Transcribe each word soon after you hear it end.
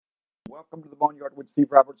welcome to the Boneyard with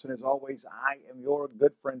Steve Robertson. As always, I am your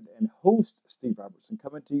good friend and host, Steve Robertson,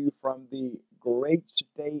 coming to you from the great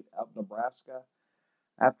state of Nebraska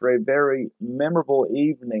after a very memorable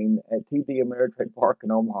evening at TD Ameritrade Park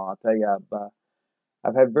in Omaha. I tell you,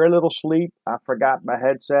 I've had very little sleep. I forgot my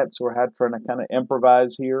headset, so we're trying to kind of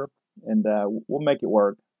improvise here, and we'll make it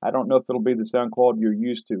work. I don't know if it'll be the sound quality you're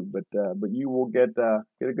used to, but you will get a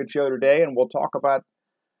good show today, and we'll talk about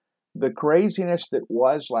the craziness that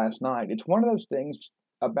was last night. It's one of those things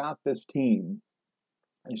about this team.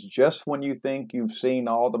 It's just when you think you've seen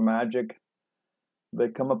all the magic, they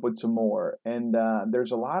come up with some more. And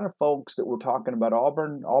there's a lot of folks that were talking about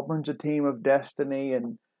Auburn. Auburn's a team of destiny,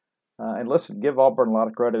 and listen, give Auburn a lot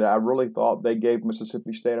of credit. I really thought they gave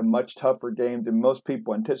Mississippi State a much tougher game than most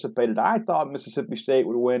people anticipated. I thought Mississippi State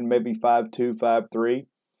would win maybe 5-2, 5-3.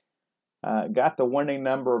 Got the winning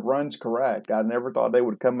number of runs correct. I never thought they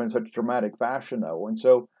would come in such dramatic fashion, though. And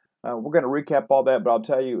so we're going to recap all that, but I'll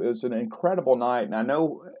tell you, it was an incredible night. And I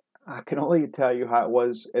know I can only tell you how it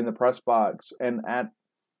was in the press box and at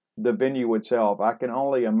the venue itself. I can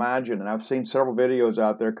only imagine, and I've seen several videos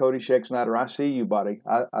out there. Cody Schexnayder, I see you, buddy.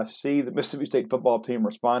 I see the Mississippi State football team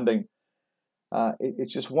responding.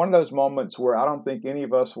 It's just one of those moments where I don't think any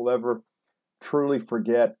of us will ever truly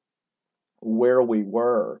forget where we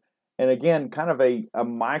were. And again, kind of a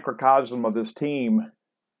microcosm of this team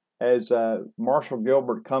as Marshall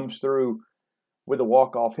Gilbert comes through with a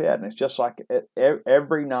walk-off hit. And it's just like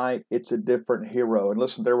every night it's a different hero. And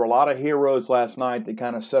listen, there were a lot of heroes last night that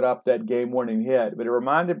kind of set up that game-winning hit. But it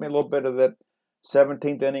reminded me a little bit of that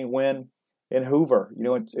 17th inning win in Hoover. You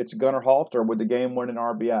know, it's Gunnar Halter with the game-winning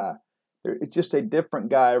RBI. It's just a different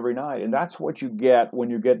guy every night. And that's what you get when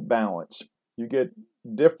you get balance. You get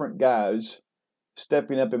different guys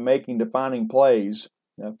stepping up and making defining plays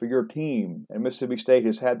for your team. And Mississippi State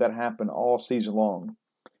has had that happen all season long.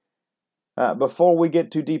 Before we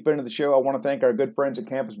get too deep into the show, I want to thank our good friends at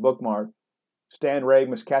Campus Bookmart. Stan Ray,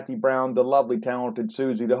 Miss Kathy Brown, the lovely, talented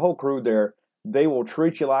Susie, the whole crew there. They will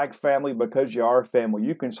treat you like family because you are family.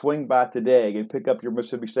 You can swing by today and pick up your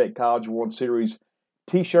Mississippi State College World Series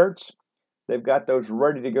T-shirts. They've got those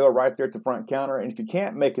ready to go right there at the front counter. And if you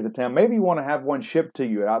can't make it to town, maybe you want to have one shipped to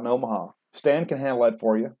you out in Omaha. Stan can handle that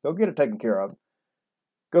for you. They'll get it taken care of.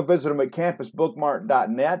 Go visit them at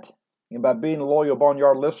campusbookmart.net. And by being a loyal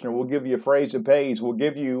Boneyard listener, we'll give you a phrase that pays. We'll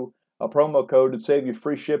give you a promo code to save you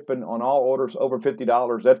free shipping on all orders over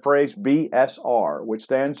 $50. That phrase, BSR, which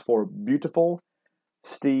stands for Beautiful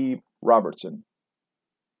Steve Robertson.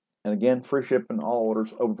 And again, free shipping on all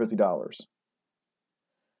orders over $50.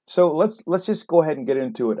 So let's just go ahead and get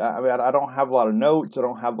into it. I don't have a lot of notes. I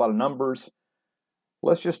don't have a lot of numbers.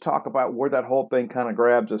 Let's just talk about where that whole thing kind of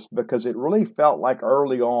grabs us, because it really felt like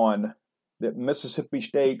early on that Mississippi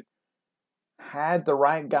State had the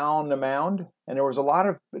right guy on the mound, and there was a lot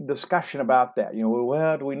of discussion about that. You know,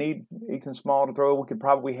 well, do we need Ethan Small to throw? We could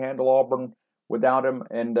probably handle Auburn without him,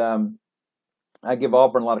 and I give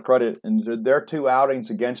Auburn a lot of credit. And their two outings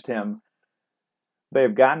against him, they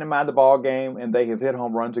have gotten him out of the ball game, and they have hit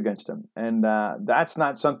home runs against him. And that's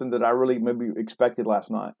not something that I really maybe expected last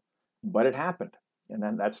night, but it happened. And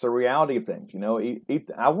then that's the reality of things. You know,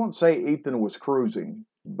 I won't say Ethan was cruising,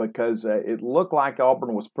 because it looked like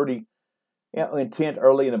Auburn was pretty intent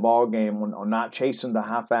early in the ball game on not chasing the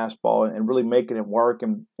high fastball and really making it work.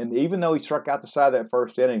 And even though he struck out the side of that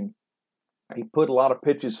first inning, he put a lot of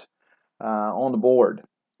pitches on the board,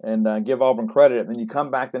 and give Auburn credit. And then you come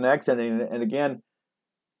back the next inning, and again,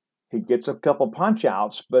 he gets a couple punch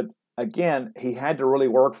outs, but again, he had to really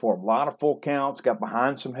work for him. A lot of full counts, got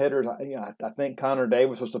behind some hitters. I think Connor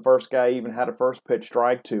Davis was the first guy he even had a first pitch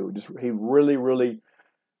strike to. He really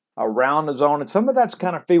around the zone. And some of that's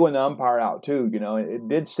kind of feeling the umpire out too. You know, it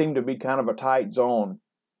did seem to be kind of a tight zone,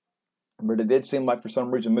 but it did seem like for some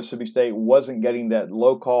reason Mississippi State wasn't getting that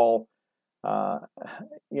low call,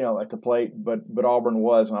 at the plate, but Auburn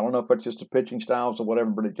was. And I don't know if it's just the pitching styles or whatever,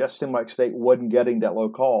 but it just seemed like State wasn't getting that low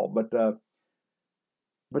call.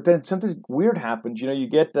 But then something weird happens. You know, you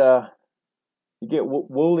get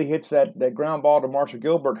Woolley hits that ground ball to Marshall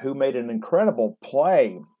Gilbert, who made an incredible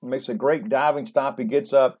play. Makes a great diving stop. He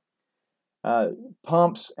gets up,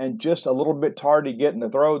 pumps, and just a little bit tardy getting the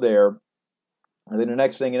throw there. And then the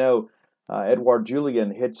next thing you know, Edouard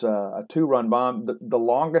Julien hits a two-run bomb. The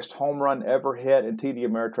longest home run ever hit in TD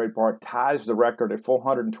Ameritrade Park, ties the record at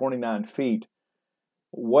 429 feet.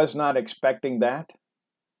 Was not expecting that.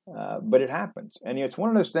 But it happens. And it's one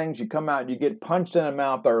of those things, you come out and you get punched in the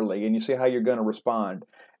mouth early and you see how you're going to respond.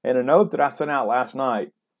 And a note that I sent out last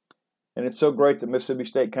night, and it's so great that Mississippi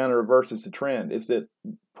State kind of reverses the trend, is that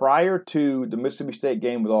prior to the Mississippi State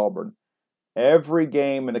game with Auburn, Every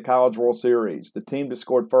game in the College World Series, the team that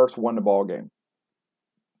scored first won the ball game.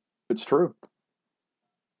 It's true.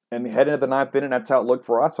 And heading into the ninth inning, that's how it looked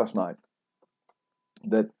for us last night.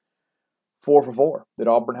 That 4 for 4. That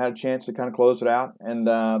Auburn had a chance to kind of close it out and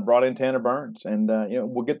brought in Tanner Burns. And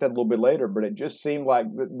we'll get that a little bit later, but it just seemed like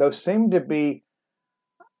those seemed to be,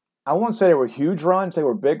 I won't say they were huge runs, they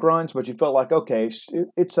were big runs, but you felt like, okay,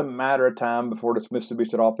 it's a matter of time before this Mississippi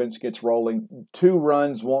State offense gets rolling. 2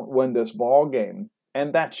 runs won't win this ball game.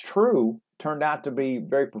 And that's true. Turned out to be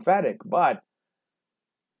very prophetic, but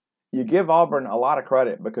you give Auburn a lot of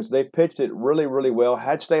credit because they pitched it really, really well,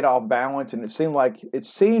 had State off balance, and it seemed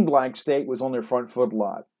like State was on their front foot a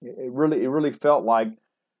lot. It really felt like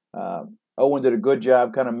Owen did a good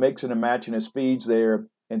job kind of mixing and matching his speeds there,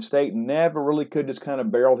 and State never really could just kind of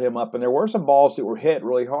barrel him up. And there were some balls that were hit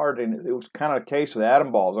really hard, and it was kind of a case of the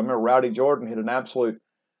atom balls. I remember Rowdy Jordan hit an absolute,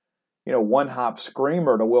 one-hop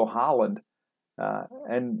screamer to Will Holland.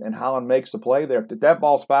 And Holland makes the play there. If that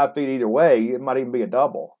ball's 5 feet either way, it might even be a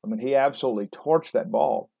double. I mean, he absolutely torched that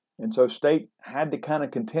ball. And so State had to kind of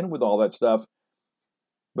contend with all that stuff.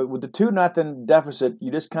 But with the 2-0 deficit,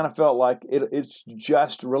 you just kind of felt like it's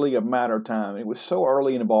just really a matter of time. It was so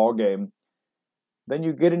early in the ball game. Then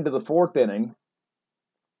you get into the 4th inning,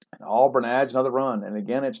 and Auburn adds another run. And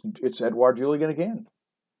again, it's Edouard Julian again.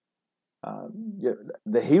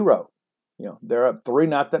 The hero. They're up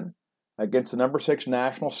 3-0. Against the number 6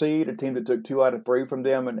 national seed, a team that took 2 out of 3 from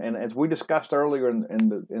them. And as we discussed earlier in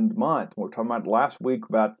the month, we were talking about last week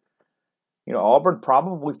about, Auburn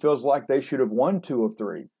probably feels like they should have won 2 of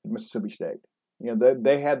 3 at Mississippi State.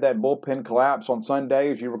 They had that bullpen collapse on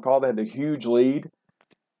Sunday. As you recall, they had a huge lead,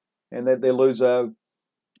 and they lose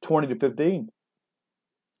 20-15.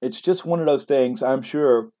 It's just one of those things. I'm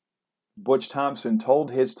sure Butch Thompson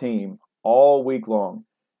told his team all week long,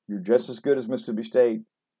 you're just as good as Mississippi State.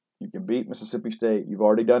 You can beat Mississippi State. You've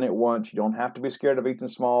already done it once. You don't have to be scared of Ethan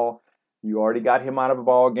Small. You already got him out of a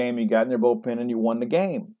ball game. You got in their bullpen, and you won the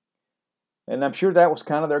game. And I'm sure that was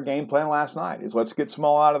kind of their game plan last night, is let's get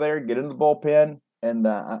Small out of there, get in the bullpen. And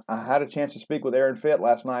I had a chance to speak with Aaron Fitt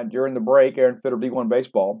last night during the break. Aaron Fitt of D1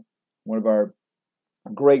 Baseball, one of our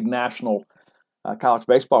great national college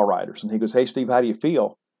baseball writers. And he goes, hey, Steve, how do you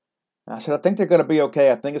feel? I said, I think they're going to be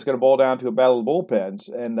okay. I think it's going to boil down to a battle of the bullpens.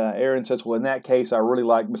 And Aaron says, well, in that case, I really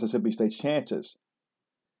like Mississippi State's chances.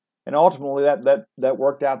 And ultimately, that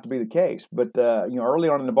worked out to be the case. But early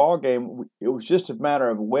on in the ball game, it was just a matter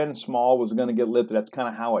of when Small was going to get lifted. That's kind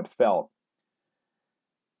of how it felt.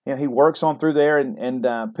 He works on through there,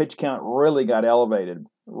 and pitch count really got elevated.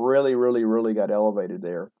 Really, really, really got elevated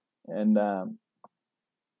there. And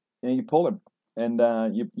you pull him. And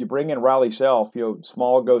you bring in Riley Self.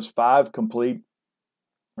 Small goes 5 complete,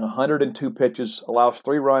 102 pitches, allows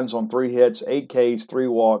 3 runs on 3 hits, 8 Ks, 3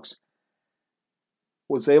 walks.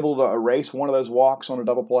 Was able to erase one of those walks on a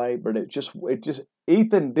double play, but it just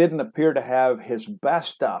Ethan didn't appear to have his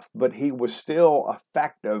best stuff, but he was still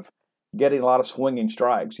effective, getting a lot of swinging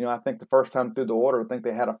strikes. I think the first time through the order, I think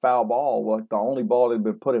they had a foul ball, like the only ball that had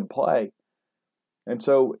been put in play. And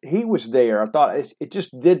so he was there. I thought it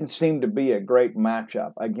just didn't seem to be a great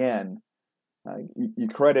matchup. Again, you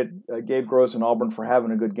credit Gabe Gross and Auburn for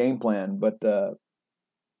having a good game plan, but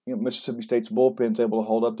Mississippi State's bullpen's able to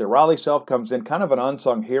hold up there. Riley Self comes in, kind of an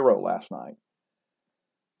unsung hero last night.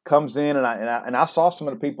 Comes in, and I saw some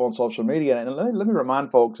of the people on social media, and let me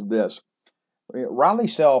remind folks of this. Riley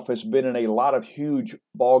Self has been in a lot of huge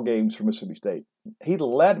ball games for Mississippi State. He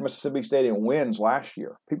led Mississippi State in wins last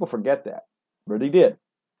year. People forget that. But he did.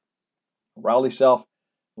 Riley Self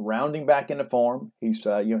rounding back into form. He's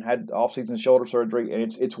had off-season shoulder surgery,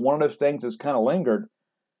 and it's one of those things that's kind of lingered.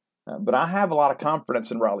 But I have a lot of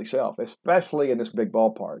confidence in Riley Self, especially in this big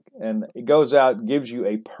ballpark. And he goes out, gives you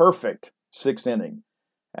a perfect 6th inning,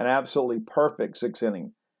 an absolutely perfect 6th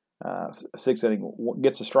inning.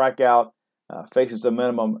 Gets a strikeout, faces the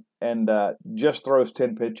minimum, and just throws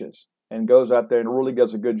 10 pitches. And goes out there and really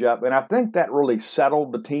does a good job. And I think that really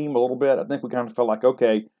settled the team a little bit. I think we kind of felt like,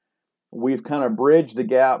 okay, we've kind of bridged the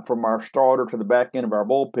gap from our starter to the back end of our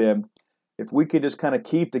bullpen. If we could just kind of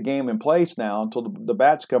keep the game in place now until the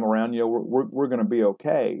bats come around, we're going to be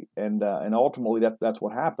okay. And ultimately, that's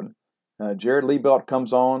what happened. Jared Liebelt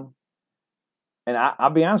comes on. And I'll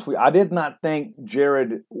be honest with you, I did not think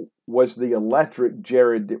Jared was the electric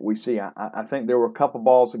Jared that we see. I think there were a couple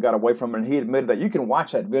balls that got away from him, and he admitted that. You can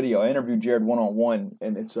watch that video. I interviewed Jared one-on-one,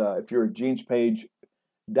 and it's if you're a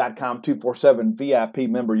genespage.com 247 VIP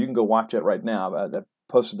member, you can go watch it right now. I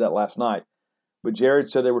posted that last night. But Jared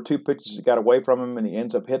said there were 2 pitches that got away from him, and he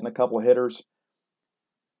ends up hitting a couple of hitters.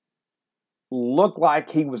 Looked like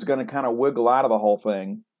he was going to kind of wiggle out of the whole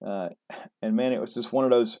thing. Uh, and man, it was just one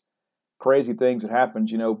of those crazy things that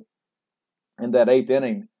happens. In that eighth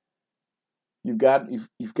inning, you've got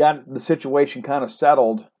the situation kind of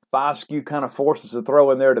settled. Foscue kind of forces the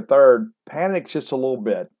throw in there to third, panics just a little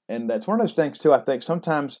bit, and that's one of those things too. I think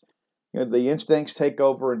sometimes the instincts take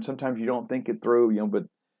over, and sometimes you don't think it through. But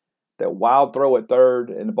that wild throw at third,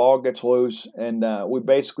 and the ball gets loose, and we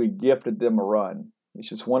basically gifted them a run. It's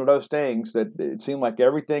just one of those things that it seemed like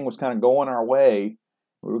everything was kind of going our way.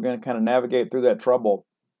 We were going to kind of navigate through that trouble,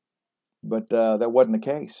 but that wasn't the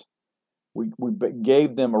case. We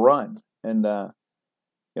gave them a run, and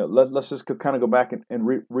let's just kind of go back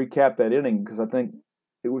and recap that inning, because I think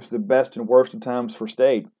it was the best and worst of times for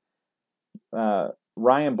State.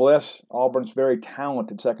 Ryan Bliss, Auburn's very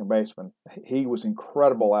talented second baseman. He was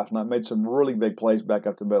incredible last night. Made some really big plays back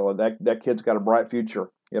up the middle. That kid's got a bright future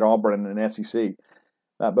at Auburn in an SEC.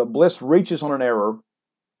 But Bliss reaches on an error.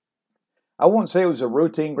 I won't say it was a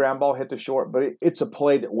routine ground ball hit to short, but it's a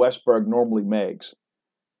play that Westberg normally makes.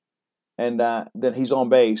 And then he's on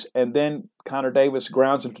base. And then Connor Davis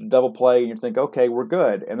grounds him to double play, and you think, okay, we're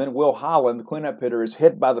good. And then Will Holland, the cleanup hitter, is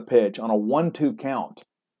hit by the pitch on a 1-2 count.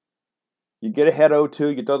 You get ahead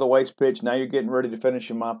 0-2, you throw the waste pitch, now you're getting ready to finish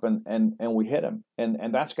him up, and we hit him.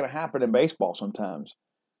 And that's going to happen in baseball sometimes.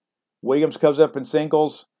 Williams comes up in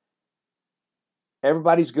singles.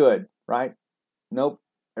 Everybody's good, right? Nope,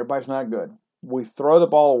 everybody's not good. We throw the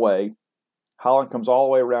ball away. Holland comes all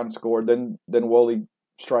the way around and scored. Then Woolley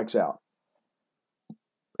strikes out.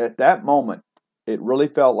 At that moment, it really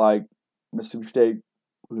felt like Mississippi State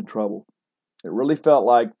was in trouble. It really felt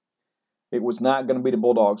like it was not going to be the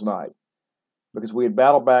Bulldogs' night, because we had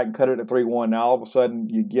battled back and cut it at 3-1. Now all of a sudden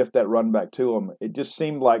you gift that run back to them. It just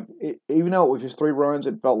seemed like, even though it was just 3 runs,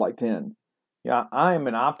 it felt like 10. Yeah, I am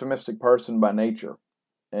an optimistic person by nature,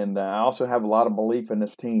 and I also have a lot of belief in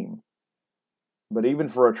this team. But even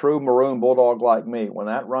for a true Maroon Bulldog like me, when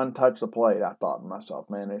that run touched the plate, I thought to myself,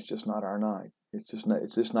 man, it's just not our night. It's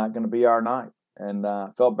just not going to be our night. And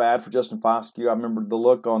I felt bad for Justin Foscue. I remember the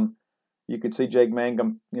look on. You could see Jake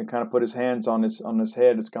Mangum, kind of put his hands on his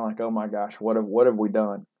head. It's kind of like, oh my gosh, what have we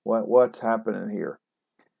done? What's happening here?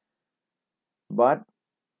 But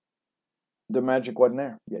the magic wasn't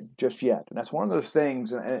there just yet, and that's one of those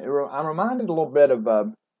things. And I'm reminded a little bit of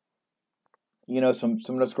some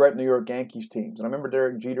of those great New York Yankees teams. And I remember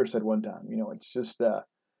Derek Jeter said one time, it's just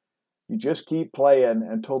you just keep playing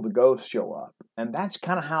until the ghosts show up. And that's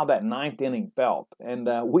kind of how that ninth inning felt. And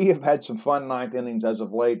we have had some fun ninth innings as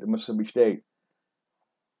of late at Mississippi State.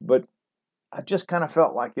 But I just kind of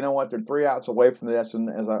felt like, they're 3 outs away from this. And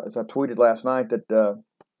as I tweeted last night that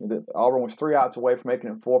Auburn was 3 outs away from making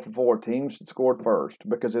it 4-for-4 teams that scored first.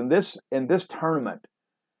 Because in this tournament,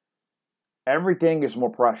 everything is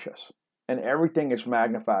more precious. And everything is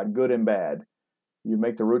magnified, good and bad. You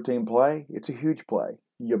make the routine play, it's a huge play.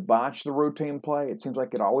 You botch the routine play, it seems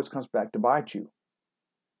like it always comes back to bite you.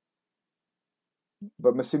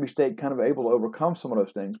 But Mississippi State kind of able to overcome some of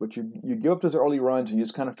those things. But you give up those early runs, and you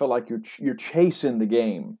just kind of feel like you're chasing the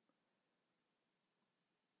game.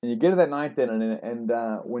 And you get to that ninth inning, and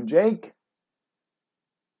when Jake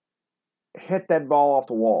hit that ball off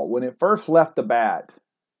the wall, when it first left the bat,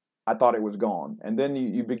 I thought it was gone. And then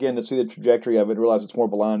you begin to see the trajectory of it, realize it's more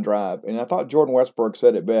of a line drive. And I thought Jordan Westberg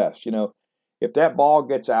said it best. If that ball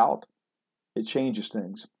gets out, it changes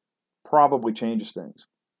things. Probably changes things.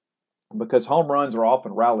 Because home runs are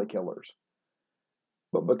often rally killers.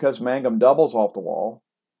 But because Mangum doubles off the wall,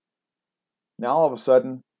 now all of a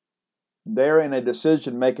sudden, they're in a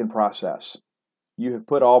decision-making process. You have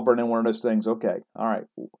put Auburn in one of those things. Okay, all right,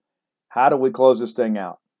 how do we close this thing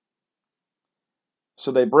out?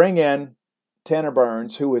 So they bring in Tanner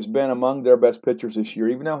Burns, who has been among their best pitchers this year,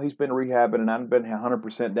 even though he's been rehabbing and hasn't been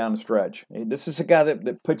 100% down the stretch. This is a guy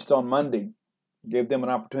that pitched on Monday, gave them an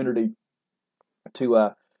opportunity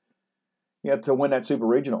to win that Super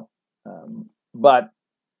Regional. But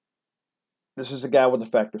this is a guy with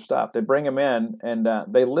effective stuff. They bring him in, and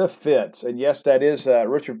they lift Fitz. And yes, that is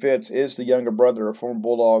Richard Fitz is the younger brother of former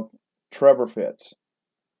Bulldog Trevor Fitz.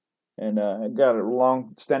 And got a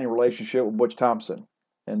long-standing relationship with Butch Thompson.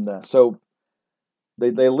 And so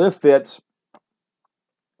they lift Fitz.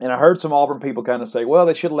 And I heard some Auburn people kind of say, well,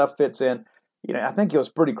 they should have left Fitz in. I think it was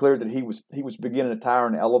pretty clear that he was beginning to tire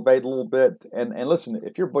and elevate a little bit. And listen,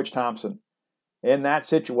 if you're Butch Thompson, in that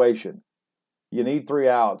situation, you need 3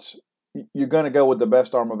 outs, you're going to go with the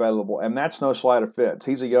best arm available. And that's no slight of Fitz.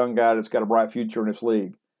 He's a young guy that's got a bright future in this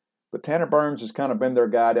league. But Tanner Burns has kind of been their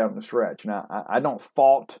guy down the stretch. Now, I don't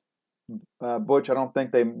fault Butch. I don't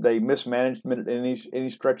think they mismanaged him in any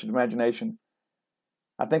stretch of the imagination.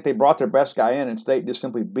 I think they brought their best guy in, and State just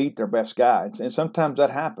simply beat their best guy. And sometimes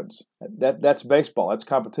that happens. That's baseball. That's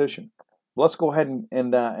competition. Let's go ahead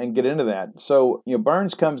and get into that. So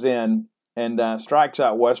Burns comes in and strikes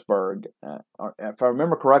out Westberg. If I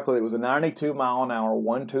remember correctly, it was a 92-mile-an-hour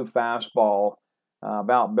 1-2 fastball,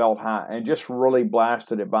 about belt high, and just really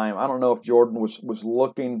blasted it by him. I don't know if Jordan was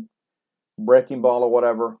looking breaking ball or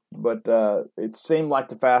whatever, but it seemed like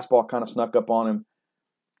the fastball kind of snuck up on him.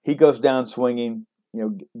 He goes down swinging,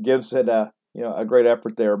 gives it a great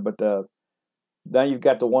effort there, but now you've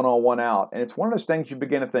got the one-on-one out, and it's one of those things you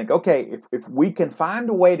begin to think, okay, if we can find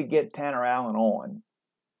a way to get Tanner Allen on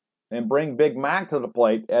and bring Big Mac to the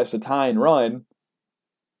plate as the tying run,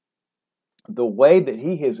 the way that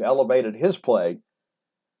he has elevated his play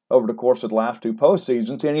over the course of the last 2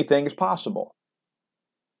 postseasons, anything is possible.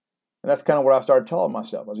 And that's kind of what I started telling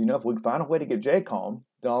myself. I was, if we find a way to get Jake home,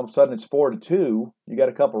 then all of a sudden it's 4-2. You got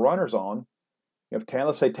a couple runners on. If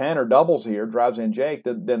let's say Tanner doubles here, drives in Jake,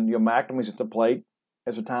 then McNamee's at the plate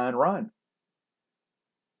as a tying run.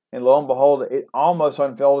 And lo and behold, it almost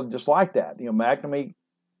unfolded just like that. McNamee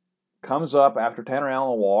comes up after Tanner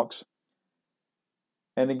Allen walks.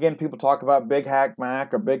 And again, people talk about Big Hack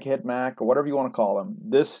Mac or Big Hit Mac or whatever you want to call him.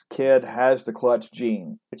 This kid has the clutch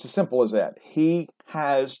gene. It's as simple as that. He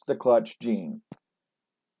has the clutch gene.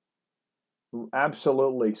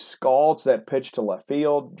 Absolutely scalds that pitch to left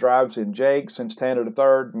field, drives in Jake, sends Tanner to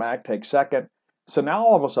third, Mac takes second. So now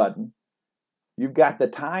all of a sudden, you've got the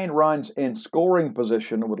tying runs in scoring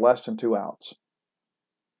position with less than 2 outs.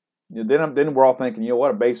 Then we're all thinking,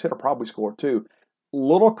 what, a base hitter probably scored 2.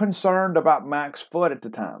 Little concerned about Mac's foot at the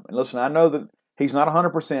time. And listen, I know that he's not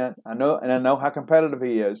 100%. I know how competitive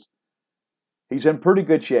he is. He's in pretty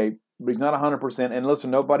good shape, but he's not 100%. And listen,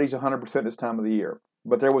 nobody's 100% this time of the year.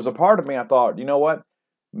 But there was a part of me I thought, you know what?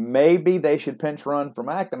 Maybe they should pinch run for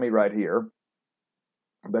McNamee right here,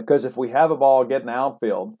 because if we have a ball getting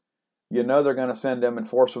outfield, they're going to send him and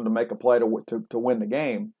force him to make a play to win the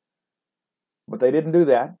game. But they didn't do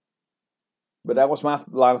that. But that was my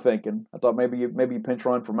line of thinking. I thought maybe you pinch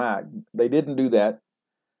run for Mac. They didn't do that.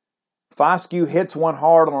 Foscue hits one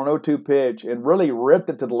hard on an 0-2 pitch and really ripped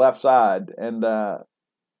it to the left side. And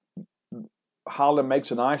Holland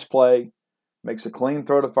makes a nice play, makes a clean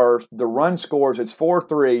throw to first. The run scores. It's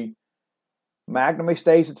 4-3. McNamee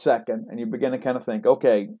stays at second, and you begin to kind of think,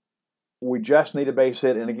 okay, we just need a base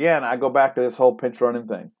hit. And again, I go back to this whole pinch running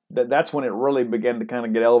thing. That's when it really began to kind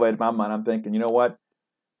of get elevated in my mind. I'm thinking, you know what?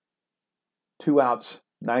 2 outs,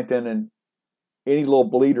 9th inning, any little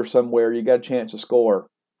bleeder somewhere, you got a chance to score.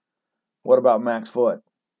 What about Mac's foot?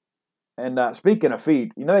 And speaking of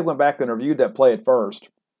feet, they went back and reviewed that play at first.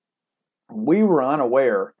 We were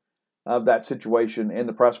unaware of that situation in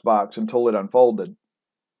the press box until it unfolded.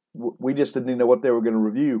 We just didn't know what they were going to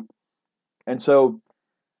review. And so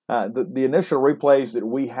the initial replays that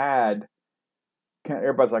we had,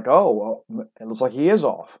 everybody's like, oh, well, it looks like he is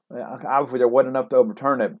off. Obviously, there wasn't enough to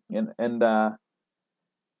overturn it.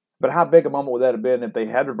 But how big a moment would that have been if they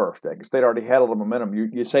had reversed it? Because they'd already had a little momentum.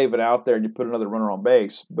 You save it out there and you put another runner on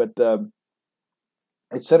base. But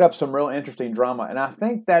it set up some real interesting drama. And I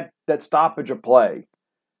think that stoppage of play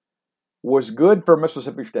was good for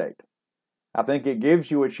Mississippi State. I think it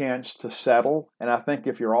gives you a chance to settle. And I think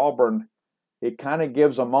if you're Auburn, it kind of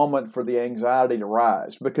gives a moment for the anxiety to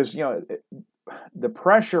rise. Because, the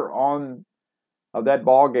pressure of that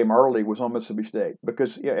ball game early was on Mississippi State,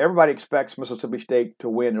 because everybody expects Mississippi State to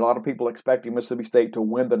win. A lot of people expecting Mississippi State to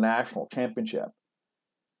win the national championship.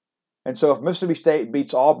 And so if Mississippi State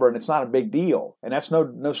beats Auburn, it's not a big deal. And that's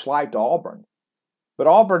no slight to Auburn. But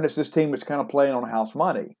Auburn is this team that's kind of playing on house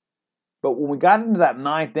money. But when we got into that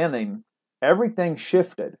 9th inning, everything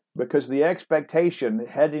shifted, because the expectation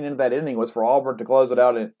heading into that inning was for Auburn to close it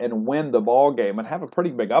out and win the ball game and have a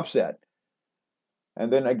pretty big upset.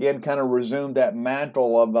 And then again, kind of resume that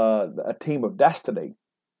mantle of a team of destiny.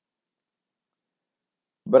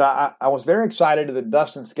 But I was very excited that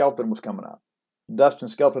Dustin Skelton was coming up. Dustin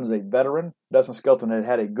Skelton is a veteran. Dustin Skelton had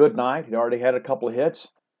had a good night. He'd already had a couple of hits.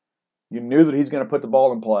 You knew that he's going to put the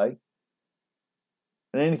ball in play.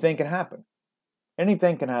 And anything can happen.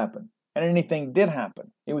 Anything can happen. And anything did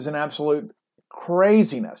happen. It was an absolute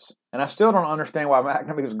craziness. And I still don't understand why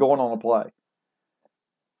McNamee was going on the play.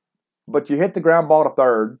 But you hit the ground ball to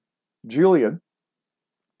third. Julian,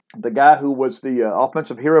 the guy who was the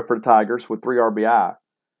offensive hero for the Tigers with 3 RBI,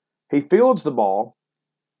 he fields the ball,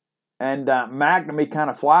 and McNamee kind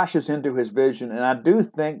of flashes into his vision, and I do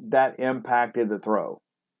think that impacted the throw.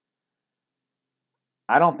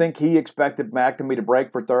 I don't think he expected McNamee to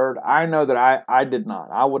break for third. I know that I did not.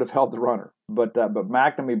 I would have held the runner. But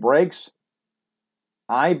McNamee breaks.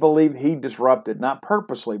 I believe he disrupted, not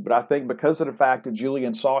purposely, but I think because of the fact that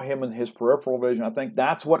Julian saw him in his peripheral vision, I think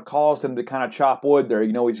that's what caused him to kind of chop wood there.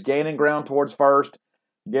 He's gaining ground towards first,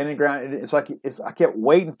 gaining ground. I kept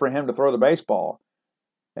waiting for him to throw the baseball,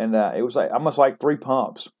 and it was like almost like 3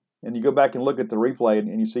 pumps. And you go back and look at the replay,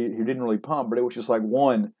 and you see he didn't really pump, but it was just like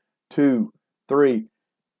 1, 2, 3.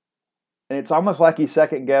 And it's almost like he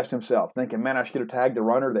second guessed himself, thinking, man, I should have tagged the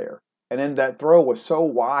runner there. And then that throw was so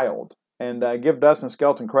wild. And give Dustin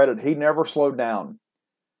Skelton credit, he never slowed down.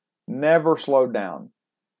 Never slowed down.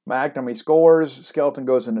 McNamee scores, Skelton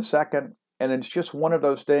goes into second, and it's just one of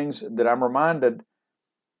those things that I'm reminded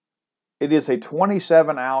it is a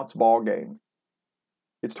 27 outs ball game.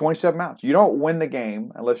 It's 27 outs. You don't win the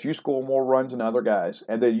game unless you score more runs than other guys,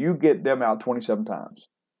 and then you get them out 27 times.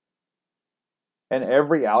 And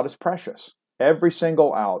every out is precious. Every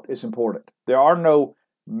single out is important. There are no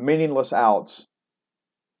meaningless outs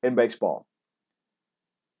in baseball.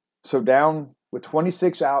 So down with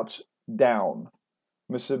 26 outs down,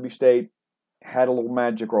 Mississippi State had a little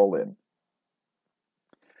magic roll in.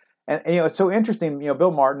 And it's so interesting. Bill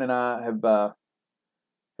Martin and I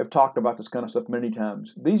have talked about this kind of stuff many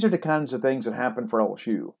times. These are the kinds of things that happen for LSU.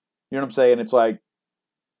 You know what I'm saying? It's like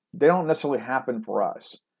they don't necessarily happen for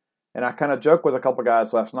us. And I kind of joked with a couple of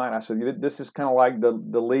guys last night. I said, this is kind of like the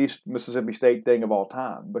least Mississippi State thing of all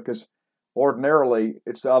time, because ordinarily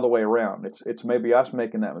it's the other way around. It's maybe us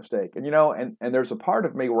making that mistake. And and there's a part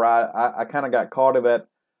of me where I kind of got caught in that,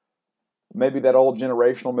 maybe that old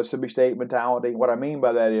generational Mississippi State mentality. What I mean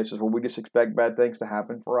by that is where we just expect bad things to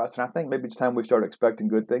happen for us. And I think maybe it's time we start expecting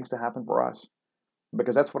good things to happen for us,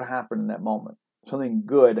 because that's what happened in that moment. Something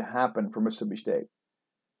good happened for Mississippi State.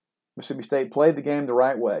 Mississippi State played the game the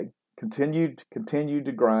right way, continued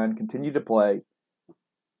to grind, continued to play,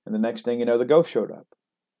 and the next thing you know, the ghost showed up.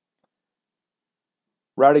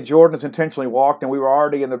 Rowdy Jordan has intentionally walked, and we were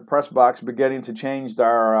already in the press box beginning to change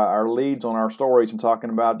our leads on our stories and talking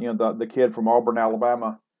about the kid from Auburn,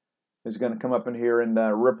 Alabama, is going to come up in here and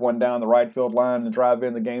rip one down the right field line and drive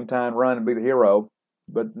in the game time run and be the hero.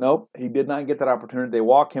 But nope, he did not get that opportunity. They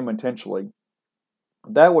walked him intentionally.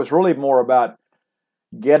 That was really more about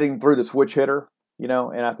getting through the switch hitter,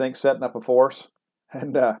 and I think setting up a force.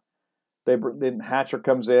 And then Hatcher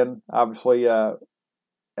comes in, obviously,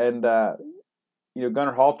 and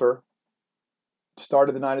Gunnar Halter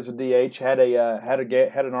started the night as a DH, had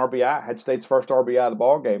an RBI, had State's first RBI of the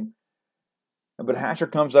ball game. But Hatcher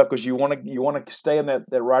comes up because you want to stay in that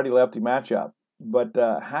righty lefty matchup. But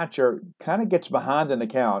Hatcher kind of gets behind in the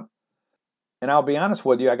count, and I'll be honest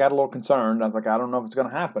with you, I got a little concerned. I was like, I don't know if it's going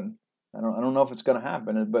to happen. I don't know if it's going to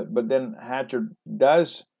happen. But then Hatcher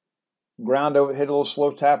does ground over, hit a little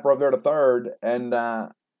slow tapper over there to third, and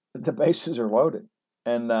the bases are loaded.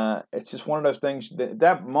 And it's just one of those things.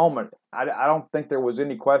 That moment, I don't think there was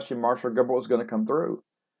any question Marshall Gilbert was going to come through.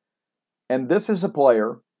 And this is a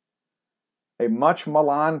player, a much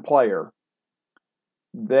maligned player,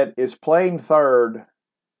 that is playing third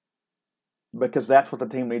because that's what the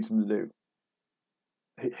team needs him to do.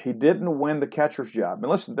 He didn't win the catcher's job.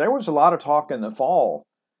 And listen, there was a lot of talk in the fall,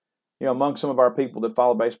 among some of our people that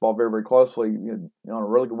follow baseball very, very closely on a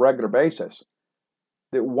really regular basis,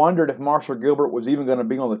 that wondered if Marshall Gilbert was even going to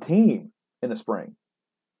be on the team in the spring.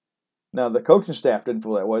 Now, the coaching staff didn't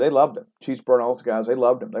feel that way. They loved him. Cheeseburger and all those guys, they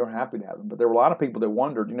loved him. They were happy to have him. But there were a lot of people that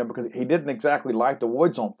wondered, because he didn't exactly light the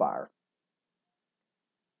woods on fire.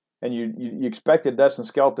 And you expected Dustin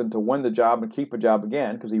Skelton to win the job and keep a job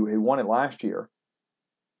again, because he won it last year.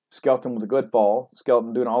 Skelton with a good fall.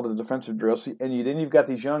 Skelton doing all the defensive drills. And then you've got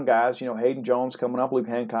these young guys, Hayden Jones coming up, Luke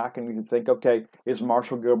Hancock, and you can think, okay, is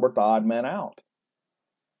Marshall Gilbert the odd man out?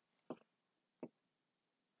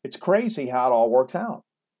 It's crazy how it all works out.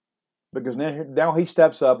 Because now he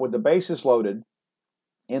steps up with the bases loaded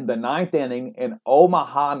in the 9th inning in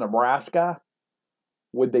Omaha, Nebraska,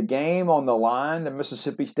 with the game on the line, the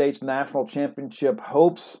Mississippi State's national championship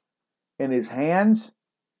hopes in his hands.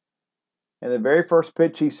 And the very first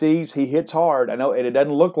pitch he sees, he hits hard. I know, and it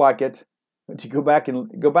doesn't look like it. But you go back and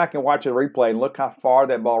watch the replay and look how far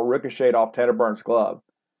that ball ricocheted off Tanner Burns' glove.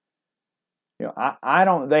 I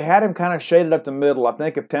don't. They had him kind of shaded up the middle. I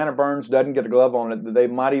think if Tanner Burns doesn't get a glove on it, they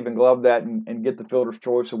might even glove that and get the fielder's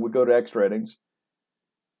choice, and we go to extra innings.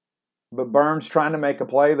 But Burns, trying to make a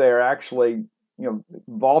play there, actually,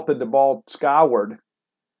 vaulted the ball skyward,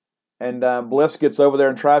 and Bliss gets over there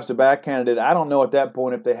and tries to backhand it. I don't know at that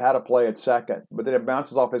point if they had a play at second, but then it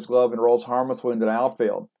bounces off his glove and rolls harmlessly into the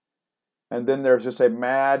outfield. And then there's just a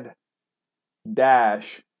mad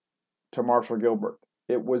dash to Marshall Gilbert.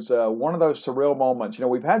 It was one of those surreal moments.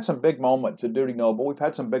 We've had some big moments at Dudy Noble. We've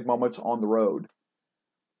had some big moments on the road.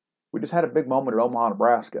 We just had a big moment at Omaha,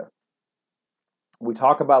 Nebraska. We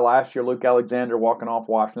talk about last year Luke Alexander walking off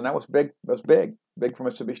Washington. That was big. That was big for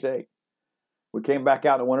Mississippi State. We came back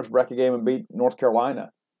out in the winners bracket game and beat North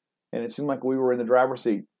Carolina, and it seemed like we were in the driver's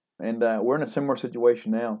seat. And we're in a similar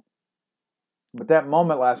situation now. But that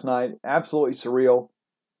moment last night, absolutely surreal.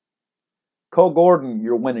 Cole Gordon,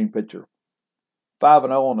 your winning pitcher,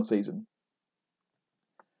 5-0 on the season.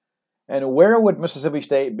 And where would Mississippi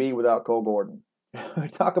State be without Cole Gordon? We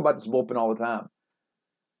talk about this bullpen all the time.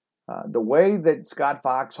 The way that Scott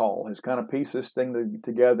Foxhall has kind of pieced this thing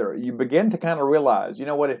together, you begin to kind of realize, you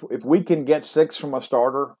know what, if we can get 6 from a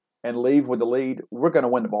starter and leave with the lead, we're going to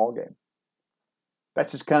win the ball game.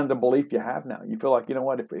 That's just kind of the belief you have now. You feel like, you know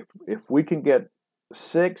what, if we can get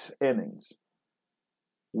 6 innings,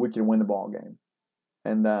 we can win the ball game.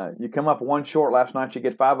 And you come up one short last night, you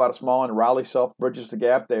get 5 out of small, and Riley Self bridges the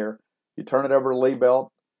gap there. You turn it over to Lee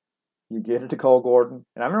Belt. You get it to Cole Gordon.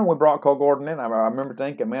 And I remember when we brought Cole Gordon in, I remember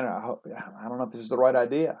thinking, man, I don't know if this is the right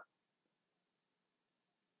idea.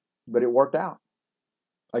 But it worked out.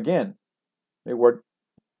 Again. It worked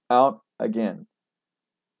out again.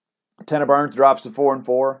 Tanner Burns drops to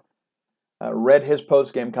 4-4. Read his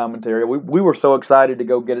post-game commentary. We were so excited to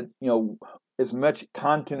go get it, as much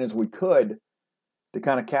content as we could to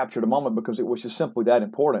kind of capture the moment because it was just simply that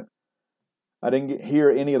important. I didn't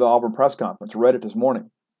hear any of the Auburn press conference. I read it this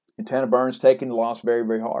morning. And Tanner Burns taking the loss very,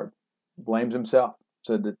 very hard. Blames himself.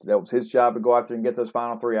 Said that was his job to go out there and get those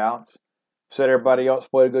final 3 outs. Said everybody else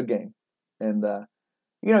played a good game. And,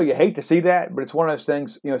 you hate to see that, but it's one of those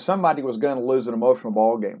things, somebody was going to lose an emotional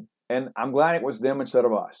ball game. And I'm glad it was them instead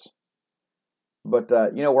of us. But,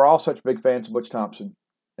 we're all such big fans of Butch Thompson.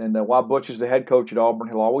 And while Butch is the head coach at Auburn,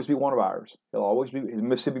 he'll always be one of ours. He'll always be a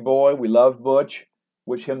Mississippi boy. We love Butch.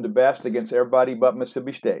 Wish him the best against everybody but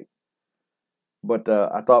Mississippi State. But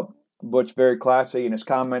I thought Butch very classy in his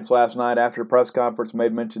comments last night after the press conference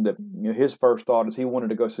made mention that his first thought is he wanted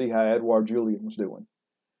to go see how Edouard Julien was doing.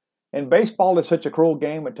 And baseball is such a cruel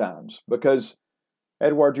game at times because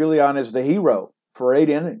Edouard Julien is the hero for 8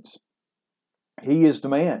 innings. He is the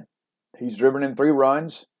man. He's driven in 3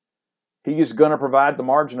 runs. He is going to provide the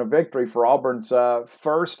margin of victory for Auburn's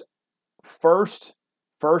first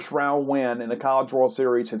round win in the College World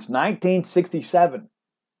Series since 1967.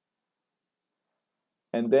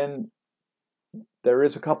 And then there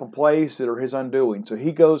is a couple plays that are his undoing. So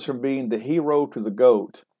he goes from being the hero to the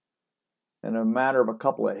GOAT in a matter of a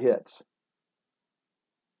couple of hits.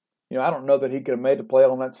 I don't know that he could have made the play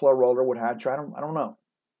on that slow roller with Hatcher. I don't know.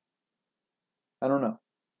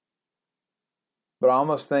 But I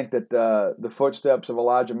almost think that the footsteps of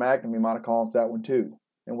Elijah McNamee might have caused that one too.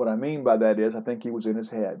 And what I mean by that is I think he was in his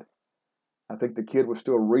head. I think the kid was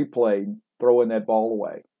still replaying throwing that ball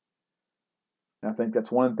away. And I think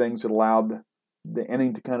that's one of the things that allowed the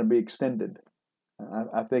inning to kind of be extended.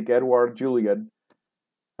 I think Edouard Julien,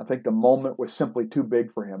 I think the moment was simply too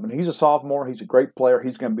big for him. And he's a sophomore. He's a great player.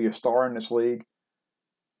 He's going to be a star in this league.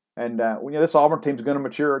 And this Auburn team's going to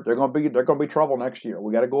mature. They're going to be trouble next year.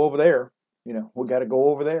 We got to go over there. We got to go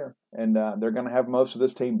over there. And they're going to have most of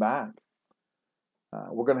this team back.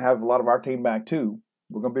 We're going to have a lot of our team back too.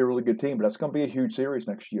 We're going to be a really good team, but that's going to be a huge series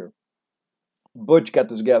next year. Butch got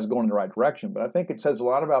those guys going in the right direction, but I think it says a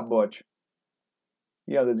lot about Butch.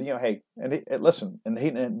 Hey, listen,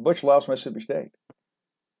 and Butch loves Mississippi State,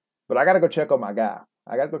 but I got to go check on my guy.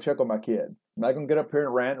 I got to go check on my kid. I'm not going to get up here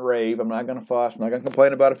and rant and rave. I'm not going to fuss. I'm not going to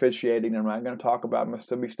complain about officiating. I'm not going to talk about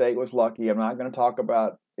Mississippi State was lucky. I'm not going to talk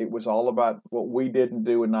about it was all about what we didn't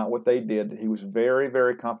do and not what they did. He was very,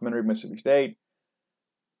 very complimentary of Mississippi State.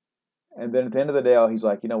 And then at the end of the day, he's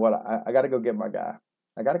like, you know what? I got to go get my guy.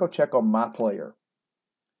 I got to go check on my player.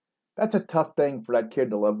 That's a tough thing for that kid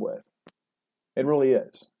to live with. It really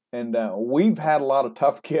is. And we've had a lot of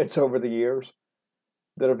tough kids over the years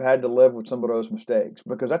that have had to live with some of those mistakes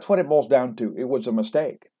because that's what it boils down to. It was a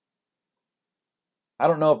mistake. I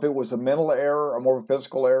don't know if it was a mental error or more of a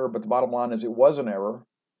physical error, but the bottom line is it was an error.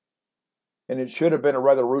 And it should have been a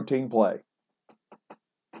rather routine play.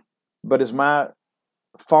 But as my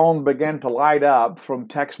phone began to light up from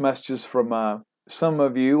text messages from some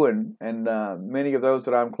of you and many of those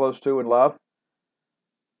that I'm close to and love,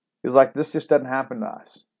 is like, this just doesn't happen to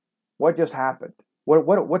us. What just happened?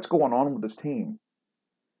 What's going on with this team?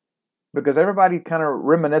 Because everybody kind of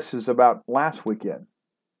reminisces about last weekend,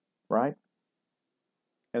 right?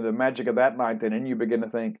 And the magic of that night, then, and you begin to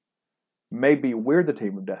think, maybe we're the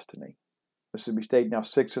team of destiny. Mississippi State now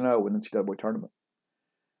 6-0 in the NCAA tournament.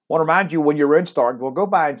 I want to remind you, when you're in Starkville, go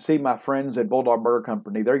by and see my friends at Bulldog Burger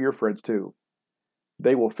Company. They're your friends too.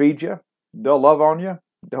 They will feed you. They'll love on you.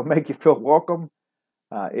 They'll make you feel welcome.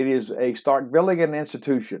 It is a Starkvillian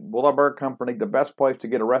institution. Bulldog Burger Company, the best place to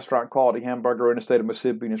get a restaurant quality hamburger in the state of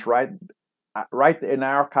Mississippi, and it's right in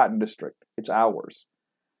our Cotton District. It's ours.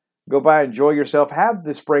 Go by, enjoy yourself. Have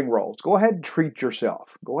the spring rolls. Go ahead and treat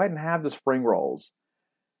yourself. Go ahead and have the spring rolls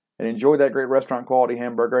and enjoy that great restaurant quality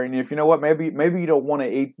hamburger. And if you know what, maybe you don't want to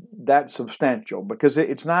eat that substantial because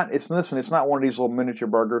it's not one of these little miniature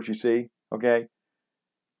burgers you see. Okay,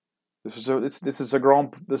 this is a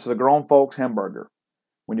grown folks hamburger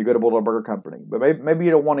when you go to Bulldog Burger Company. But maybe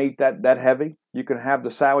you don't want to eat that heavy. You can have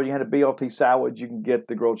the salad. You can have the BLT salad. You can get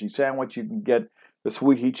the grilled cheese sandwich. You can get the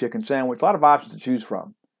sweet heat chicken sandwich. A lot of options to choose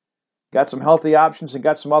from. Got some healthy options and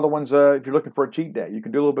got some other ones if you're looking for a cheat day. You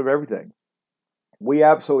can do a little bit of everything. We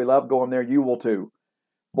absolutely love going there. You will too.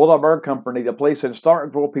 Bulldog Burger Company, the place in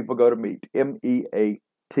Starkville people go to meet.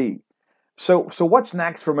 MEAT. So what's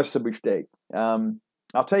next for Mississippi State?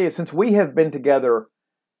 I'll tell you, since we have been together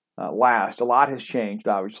last, a lot has changed.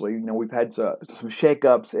 Obviously, we've had some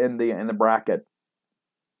shakeups in the bracket.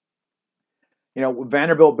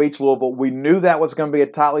 Vanderbilt beats Louisville. We knew that was going to be a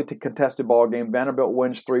tightly contested ball game. Vanderbilt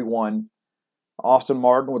wins 3-1. Austin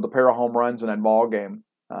Martin with a pair of home runs in that ball game,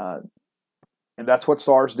 and that's what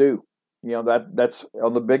stars do. That's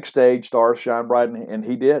on the big stage. Stars shine bright, and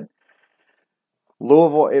he did.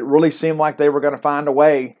 Louisville, it really seemed like they were going to find a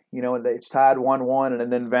way. It's tied 1-1,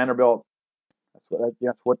 and then Vanderbilt.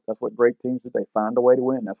 That's what great teams do. They find a way to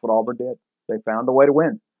win. That's what Auburn did. They found a way to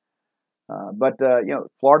win. But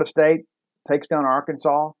Florida State takes down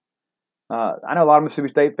Arkansas. I know a lot of Mississippi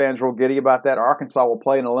State fans are real giddy about that. Arkansas will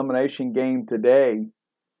play an elimination game today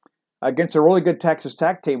against a really good Texas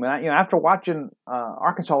Tech team. And after watching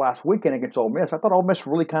Arkansas last weekend against Ole Miss, I thought Ole Miss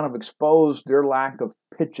really kind of exposed their lack of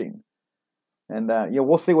pitching. And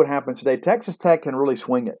we'll see what happens today. Texas Tech can really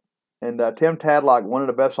swing it. And Tim Tadlock, one of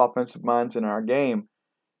the best offensive minds in our game,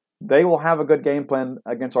 they will have a good game plan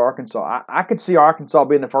against Arkansas. I could see Arkansas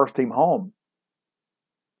being the first team home.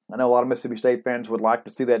 I know a lot of Mississippi State fans would like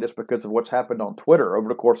to see that just because of what's happened on Twitter over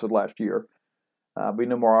the course of last year. Be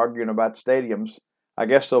no more arguing about stadiums. I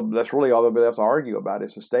guess that's really all they'll have to argue about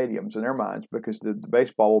is the stadiums in their minds because the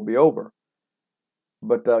baseball will be over.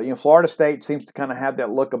 But Florida State seems to kind of have that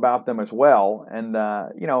look about them as well. And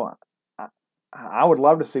I would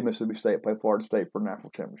love to see Mississippi State play Florida State for a national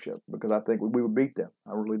championship because I think we would beat them.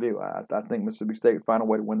 I really do. I think Mississippi State would find a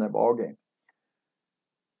way to win that ball game.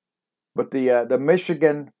 But the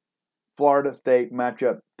Michigan-Florida State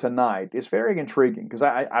matchup tonight is very intriguing because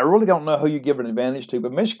I really don't know who you give an advantage to.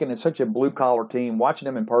 But Michigan is such a blue-collar team. Watching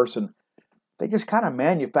them in person, they just kind of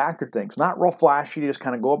manufacture things. Not real flashy. They just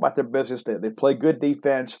kind of go about their business. They play good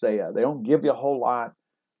defense. They don't give you a whole lot.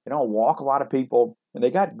 They don't walk a lot of people. And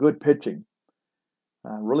they got good pitching.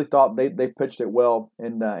 I really thought they pitched it well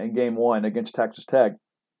in Game 1 against Texas Tech.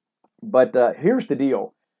 But here's the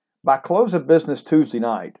deal. By close of business Tuesday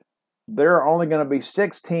night, there are only going to be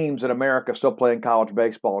 6 teams in America still playing college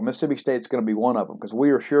baseball. And Mississippi State's going to be one of them because we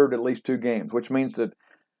are assured at least 2 games, which means that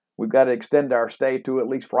we've got to extend our stay to at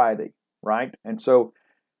least Friday, right? And so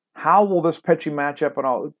how will this pitching matchup and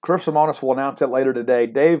all? Chris Lemonis will announce that later today.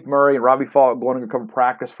 Dave Murray and Robbie Falk are going to come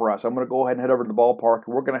practice for us. I'm going to go ahead and head over to the ballpark.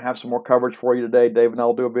 We're going to have some more coverage for you today. Dave and I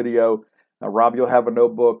will do a video. Robbie will have a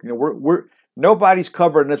notebook. We're nobody's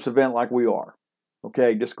covering this event like we are.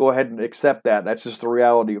 Okay, just go ahead and accept that. That's just the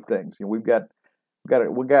reality of things. We've got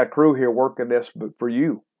a crew here working this for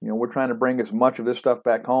you. We're trying to bring as much of this stuff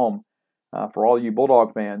back home for all you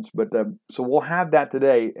Bulldog fans. But so we'll have that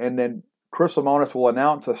today, and then Chris Lemonis will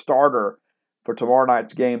announce a starter for tomorrow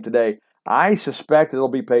night's game today. I suspect it'll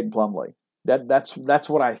be Peyton Plumlee. That's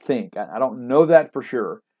what I think. I don't know that for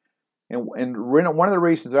sure. And one of the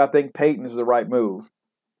reasons that I think Peyton is the right move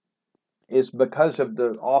is because of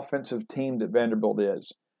the offensive team that Vanderbilt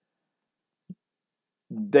is.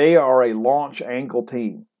 They are a launch angle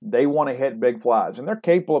team. They want to hit big flies, and they're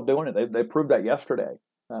capable of doing it. They proved that yesterday.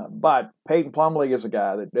 But Peyton Plumlee is a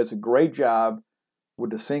guy that does a great job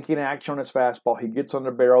with the sinking action on his fastball. He gets under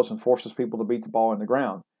barrels and forces people to beat the ball in the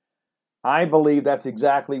ground. I believe that's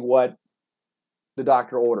exactly what the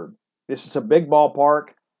doctor ordered. This is a big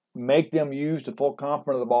ballpark. Make them use the full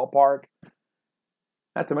complement of the ballpark.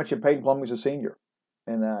 Not to mention Peyton Plumlee's a senior.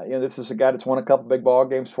 And this is a guy that's won a couple big ball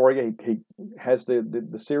games for you. He has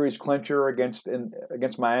the series clincher against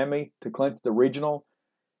Miami to clinch the regional.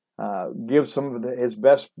 Gives some of his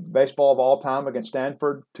best baseball of all time against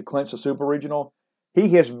Stanford to clinch the super regional. He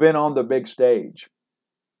has been on the big stage.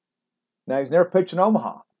 Now, he's never pitched in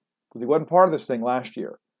Omaha because he wasn't part of this thing last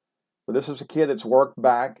year. But this is a kid that's worked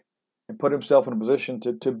back and put himself in a position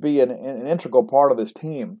to be an integral part of this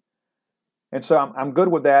team. And so I'm good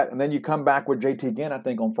with that. And then you come back with JT again, I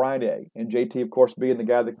think, on Friday. And JT, of course, being the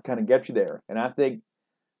guy that can kind of get you there. And I think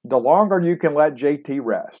the longer you can let JT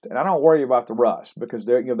rest, and I don't worry about the rust because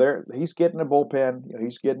he's getting the bullpen,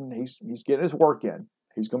 he's getting his work in.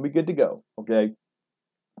 He's going to be good to go. Okay.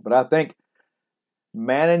 But I think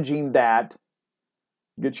managing that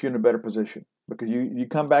gets you in a better position because you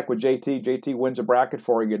come back with JT wins a bracket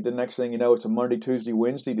for you. The next thing you know, it's a Monday, Tuesday,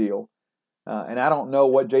 Wednesday deal. And I don't know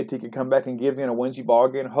what JT could come back and give you in a Wednesday ball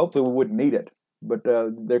game. Hopefully, we wouldn't need it, but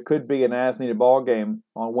there could be an as-needed ball game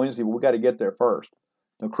on Wednesday. But we got to get there first.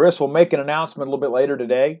 Now, Chris will make an announcement a little bit later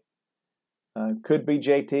today. Could be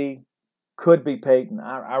JT, could be Peyton.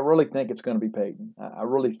 I really think it's going to be Peyton. I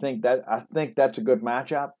really think that. I think that's a good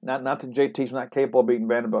matchup. Not that JT's not capable of beating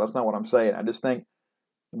Vanderbilt. That's not what I'm saying. I just think,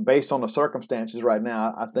 based on the circumstances right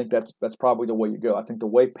now, I think that's probably the way you go. I think the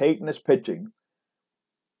way Peyton is pitching.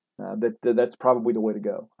 That's probably the way to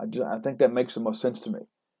go. I think that makes the most sense to me.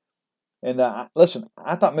 And listen,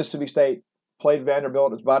 I thought Mississippi State played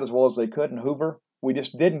Vanderbilt about as well as they could in Hoover. We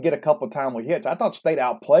just didn't get a couple of timely hits. I thought State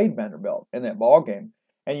outplayed Vanderbilt in that ball game.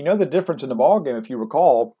 And you know the difference in the ball game, if you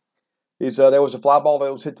recall, is there was a fly ball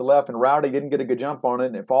that was hit to left, and Rowdy didn't get a good jump on it,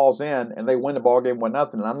 and it falls in, and they win the ball game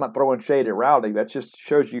 1-0. And I'm not throwing shade at Rowdy. That just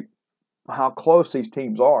shows you how close these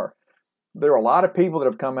teams are. There are a lot of people that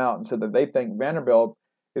have come out and said that they think Vanderbilt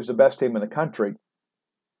is the best team in the country.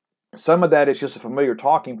 Some of that is just a familiar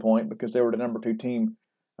talking point because they were the number 2 team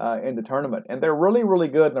in the tournament. And they're really, really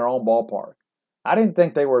good in their own ballpark. I didn't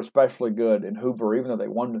think they were especially good in Hoover, even though they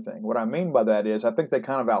won the thing. What I mean by that is I think they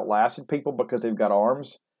kind of outlasted people because they've got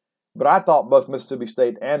arms. But I thought both Mississippi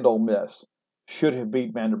State and Ole Miss should have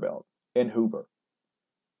beat Vanderbilt in Hoover.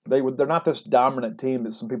 They're not this dominant team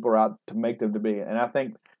that some people are out to make them to be. And I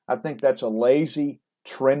think that's a lazy,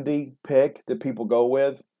 trendy pick that people go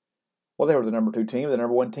with. Well, they were the number 2 team. The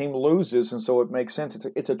number 1 team loses, and so it makes sense.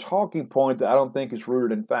 It's a talking point that I don't think is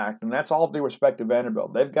rooted in fact, and that's all due respect to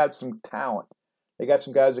Vanderbilt. They've got some talent. They got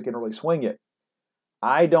some guys that can really swing it.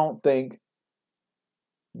 I don't think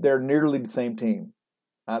they're nearly the same team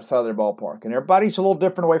outside of their ballpark, and everybody's a little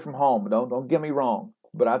different away from home. Don't get me wrong,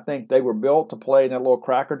 but I think they were built to play in that little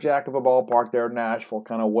crackerjack of a ballpark there in Nashville,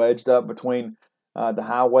 kind of wedged up between the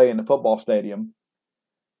highway and the football stadium.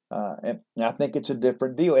 And I think it's a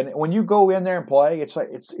different deal. And when you go in there and play,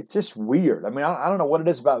 it's just weird. I mean, I don't know what it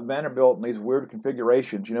is about Vanderbilt and these weird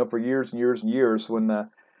configurations. You know, for years and years and years, when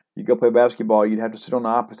you go play basketball, you'd have to sit on the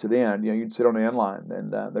opposite end. You know, you'd sit on the end line,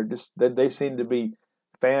 and they seem to be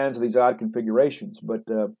fans of these odd configurations. But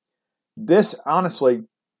this, honestly,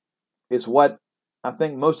 is what I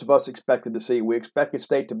think most of us expected to see. We expected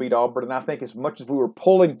State to beat Auburn, and I think as much as we were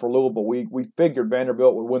pulling for Louisville, we figured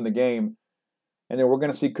Vanderbilt would win the game. And then we're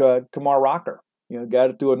going to see Kumar Rocker, got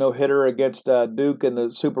to do a no-hitter against Duke in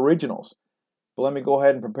the Super Regionals. But let me go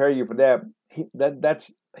ahead and prepare you for that.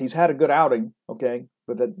 He's had a good outing, okay,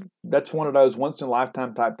 but that's one of those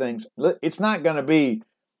once-in-a-lifetime type things. It's not going to be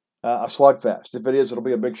a slugfest. If it is, it'll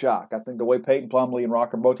be a big shock. I think the way Peyton Plumlee and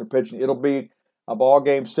Rocker both are pitching, it'll be a ball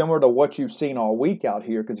game similar to what you've seen all week out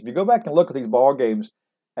here. Because if you go back and look at these ball games,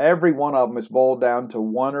 every one of them is boiled down to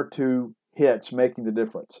 1 or 2 hits making the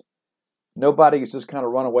difference. Nobody has just kind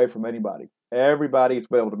of run away from anybody. Everybody has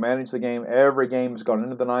been able to manage the game. Every game has gone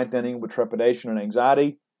into the 9th inning with trepidation and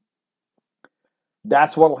anxiety.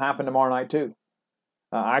 That's what will happen tomorrow night, too.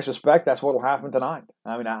 I suspect that's what will happen tonight.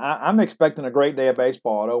 I mean, I'm expecting a great day of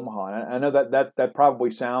baseball at Omaha. I know that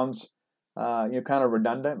probably sounds kind of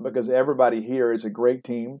redundant because everybody here is a great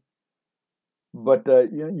team. But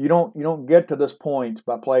you don't get to this point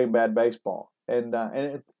by playing bad baseball. And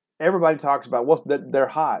it's, everybody talks about they're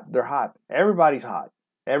hot. They're hot. Everybody's hot.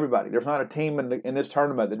 Everybody. There's not a team in this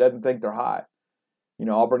tournament that doesn't think they're hot.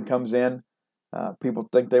 Auburn comes in. People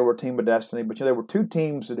think they were a team of destiny, but there were 2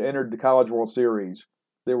 teams that entered the College World Series.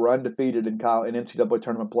 They were undefeated in NCAA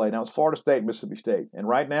tournament play. Now it was Florida State and Mississippi State, and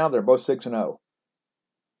right now they're both 6-0.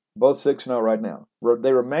 Both 6-0 right now.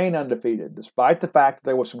 They remain undefeated, despite the fact that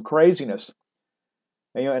there was some craziness.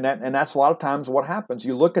 And that's a lot of times what happens.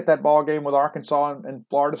 You look at that ball game with Arkansas and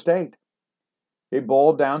Florida State. It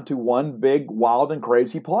boiled down to one big, wild, and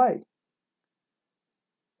crazy play.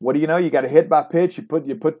 What do you know? You got a hit by pitch. You put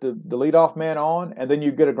the leadoff man on, and then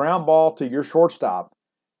you get a ground ball to your shortstop,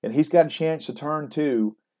 and he's got a chance to turn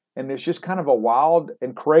too. And it's just kind of a wild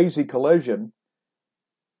and crazy collision.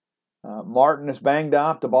 Martin is banged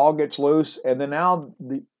up. The ball gets loose, and then now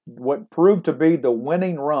what proved to be the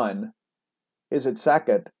winning run is at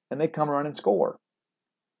second, and they come around and score.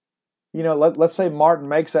 Let's say Martin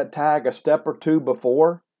makes that tag a step or 2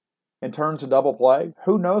 before and turns a double play.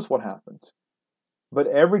 Who knows what happens? But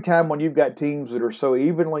every time when you've got teams that are so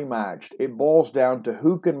evenly matched, it boils down to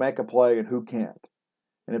who can make a play and who can't.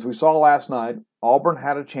 And as we saw last night, Auburn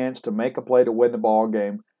had a chance to make a play to win the ball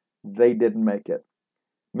game. They didn't make it.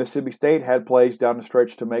 Mississippi State had plays down the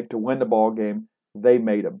stretch to make to win the ball game. They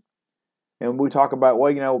made them. And we talk about,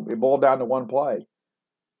 well, it boiled down to one play.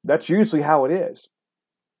 That's usually how it is.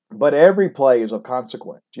 But every play is of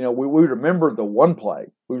consequence. We remember the one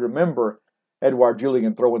play. We remember Edouard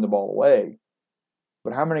Julien throwing the ball away.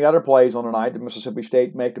 But how many other plays on the night did Mississippi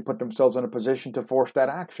State make to put themselves in a position to force that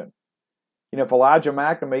action? If Elijah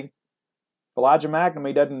McNamee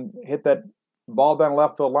doesn't hit that ball down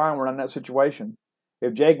left field line, we're not in that situation.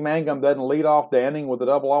 If Jake Mangum doesn't lead off the inning with a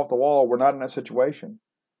double off the wall, we're not in that situation.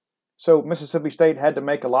 So Mississippi State had to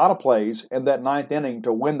make a lot of plays in that ninth inning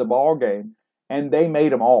to win the ball game, and they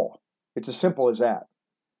made them all. It's as simple as that.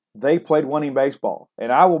 They played winning baseball.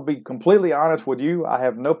 And I will be completely honest with you, I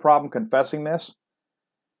have no problem confessing this.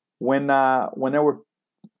 When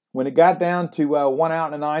it got down to 1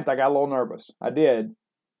 out in the ninth, I got a little nervous. I did.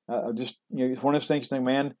 It's one of those things,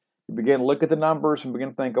 man, you begin to look at the numbers and begin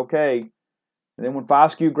to think, okay. And then when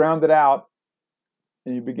Foscue grounded out,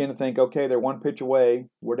 and you begin to think, okay, they're one pitch away,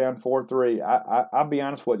 we're down 4-3. I'll be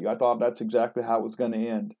honest with you, I thought that's exactly how it was going to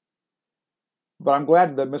end. But I'm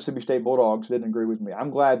glad that Mississippi State Bulldogs didn't agree with me. I'm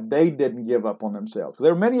glad they didn't give up on themselves.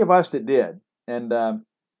 There were many of us that did, and I'm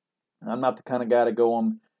not the kind of guy to go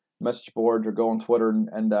on message boards or go on Twitter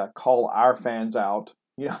and call our fans out.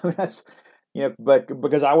 But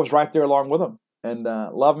because I was right there along with them, and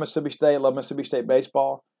love Mississippi State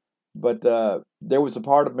baseball. But there was a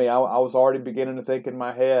part of me, I was already beginning to think in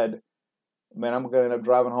my head, man, I'm going to end up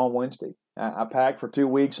driving home Wednesday. I packed for 2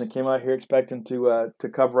 weeks and came out here expecting to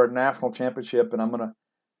cover a national championship, and I'm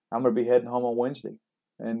gonna be heading home on Wednesday.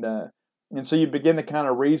 And so you begin to kind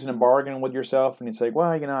of reason and bargain with yourself, and you say, well,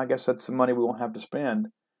 I guess that's some money we won't have to spend,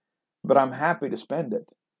 but I'm happy to spend it.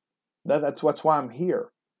 That's why I'm here.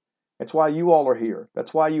 That's why you all are here.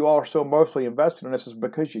 That's why you all are so emotionally invested in this, is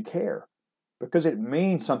because you care. Because it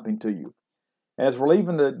means something to you. And as we're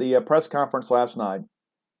leaving the press conference last night,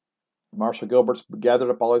 Marshall Gilbert's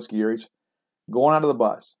gathered up all his gear. He's going out of the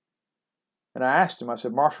bus. And I asked him, I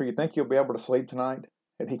said, Marshall, you think you'll be able to sleep tonight?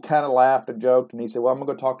 And he kind of laughed and joked, and he said, well, I'm going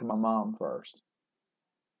to go talk to my mom first.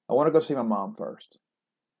 I want to go see my mom first.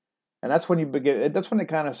 And that's when it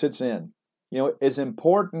kind of sits in. As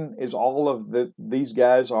important as all of these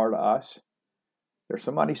guys are to us, they're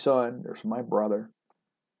somebody's son, they're somebody's brother.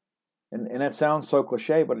 And that sounds so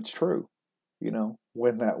cliche, but it's true.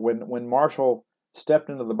 When Marshall stepped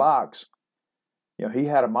into the box, he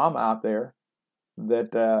had a mom out there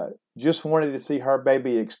that just wanted to see her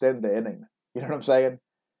baby extend the inning. You know what I'm saying?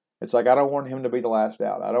 It's like, I don't want him to be the last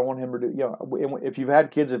out. I don't want him to do, if you've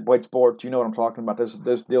had kids that played sports, you know what I'm talking about.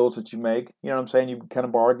 Those deals that you make, you know what I'm saying? You kind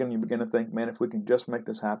of bargain, you begin to think, man, if we can just make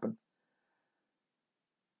this happen.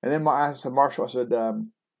 And then I said, Marshall,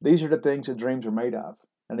 these are the things that dreams are made of.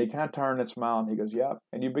 And he kind of turned and smiled, and he goes, yep.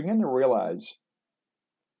 And you begin to realize,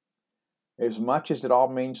 as much as it all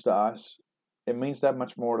means to us, it means that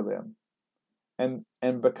much more to them.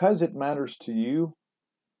 And because it matters to you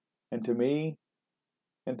and to me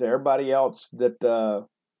and to everybody else that,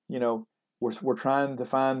 we're trying to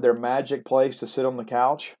find their magic place to sit on the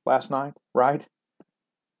couch last night, right?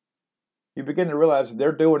 You begin to realize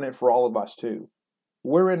they're doing it for all of us too.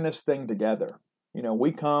 We're in this thing together.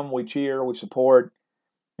 We come, we cheer, we support.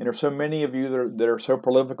 And there's so many of you that are so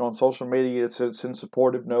prolific on social media that send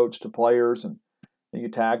supportive notes to players and you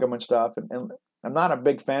tag them and stuff. And I'm not a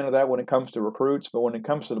big fan of that when it comes to recruits, but when it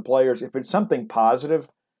comes to the players, if it's something positive,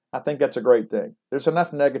 I think that's a great thing. There's enough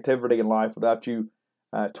negativity in life without you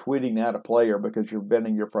tweeting at a player because you're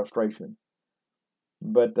venting your frustration.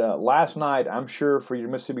 But last night, I'm sure for your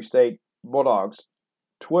Mississippi State Bulldogs,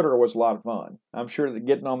 Twitter was a lot of fun. I'm sure that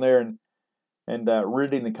getting on there and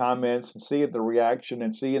reading the comments and seeing the reaction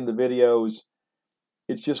and seeing the videos,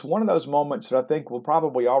 it's just one of those moments that I think we'll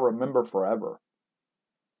probably all remember forever.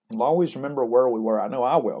 We'll always remember where we were. I know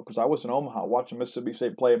I will, because I was in Omaha watching Mississippi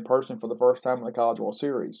State play in person for the first time in the College World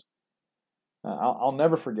Series. I'll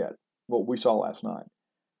never forget what we saw last night.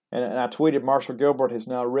 And I tweeted, Marshall Gilbert has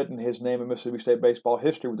now written his name in Mississippi State baseball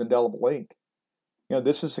history with indelible ink.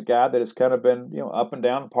 This is a guy that has kind of been, up and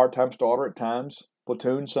down, part-time starter at times,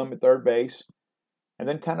 platoon some at third base, and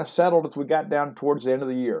then kind of settled as we got down towards the end of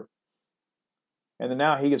the year. And then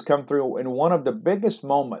now he has come through in one of the biggest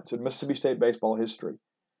moments in Mississippi State baseball history.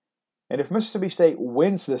 And if Mississippi State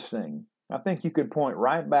wins this thing, I think you could point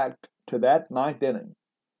right back to that ninth inning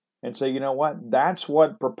and say, you know what? That's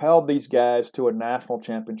what propelled these guys to a national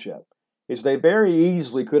championship. is they very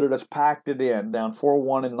easily could have just packed it in, down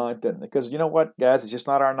 4-1 in the ninth inning. Because you know what, guys, it's just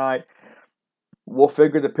not our night. We'll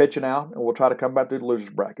figure the pitching out, and we'll try to come back through the losers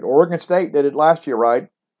bracket. Oregon State did it last year, right?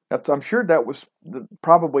 I'm sure that was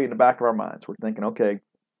probably in the back of our minds. We're thinking, okay,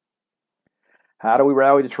 how do we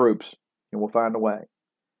rally the troops? And we'll find a way.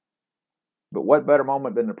 But what better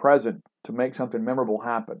moment than the present to make something memorable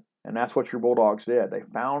happen? And that's what your Bulldogs did. They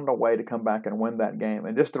found a way to come back and win that game.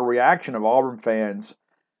 And just the reaction of Auburn fans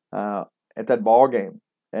at that ball game.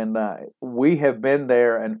 And we have been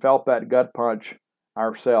there and felt that gut punch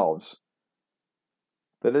ourselves.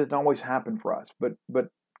 That doesn't always happen for us. But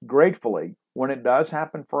gratefully, when it does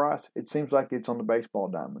happen for us, it seems like it's on the baseball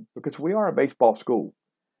diamond. Because we are a baseball school.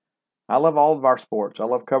 I love all of our sports. I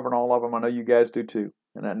love covering all of them. I know you guys do too.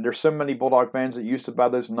 And there's so many Bulldog fans that used to buy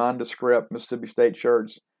those nondescript Mississippi State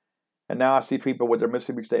shirts. And now I see people with their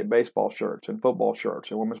Mississippi State baseball shirts and football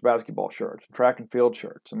shirts and women's basketball shirts and track and field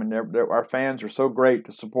shirts. I mean, our fans are so great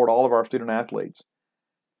to support all of our student athletes.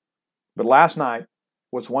 But last night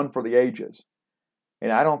was one for the ages.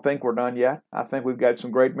 And I don't think we're done yet. I think we've got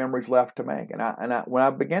some great memories left to make. And when I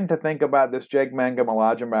begin to think about this Jake Mangum,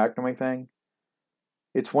 Elijah McNamee thing,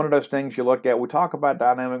 it's one of those things you look at. We talk about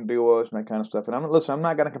dynamic duos and that kind of stuff. And I'm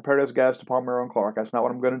not going to compare those guys to Palmeiro and Clark. That's not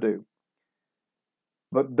what I'm going to do.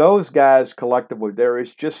 But those guys collectively, there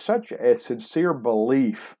is just such a sincere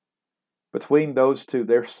belief between those two.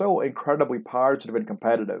 They're so incredibly positive and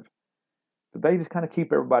competitive that they just kind of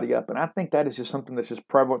keep everybody up. And I think that is just something that's just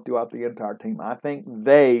prevalent throughout the entire team. I think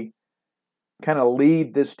they kind of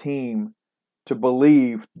lead this team to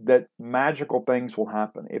believe that magical things will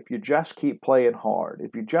happen. If you just keep playing hard,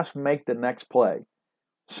 if you just make the next play,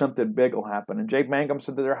 something big will happen. And Jake Mangum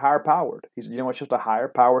said that they're higher powered. He said, it's just a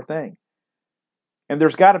higher power thing. And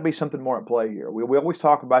there's got to be something more at play here. We always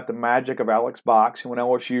talk about the magic of Alex Box, and when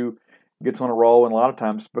LSU gets on a roll, and a lot of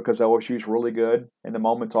times because LSU's really good, and the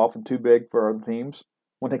moment's often too big for other teams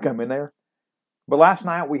when they come in there. But last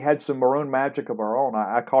night we had some maroon magic of our own.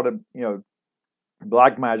 I called it,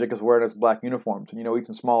 black magic is wearing those black uniforms. And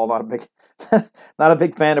Ethan Small, not a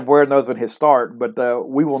big fan of wearing those in his start, but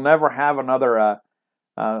we will never have another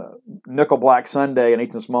nickel black Sunday in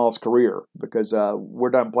Ethan Small's career because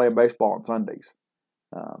we're done playing baseball on Sundays.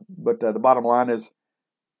 But the bottom line is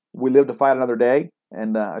we live to fight another day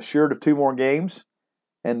and assured of 2 more games.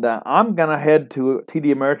 And I'm going to head to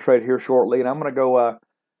TD Ameritrade here shortly, and I'm going to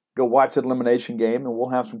go watch that elimination game, and we'll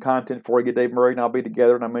have some content for you. Dave Murray and I'll be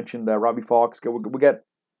together, and I mentioned Robbie Fox.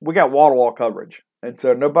 We got wall-to-wall coverage, and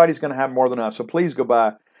so nobody's going to have more than us. So please go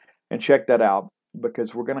by and check that out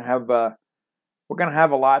because we're going to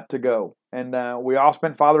have a lot to go. And we all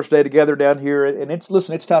spent Father's Day together down here, and it's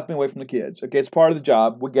tough being away from the kids. Okay, it's part of the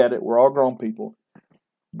job. We get it. We're all grown people,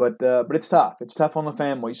 but it's tough. It's tough on the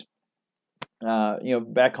families.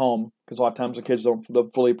 Back home, because a lot of times the kids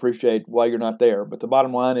don't fully appreciate why you're not there. But the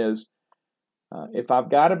bottom line is, if I've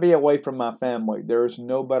got to be away from my family, there is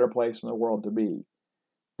no better place in the world to be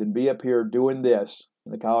than be up here doing this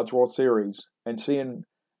in the College World Series and seeing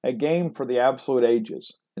a game for the absolute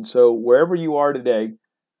ages. And so wherever you are today,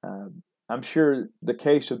 I'm sure the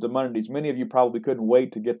case of the Mondays, many of you probably couldn't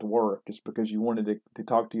wait to get to work just because you wanted to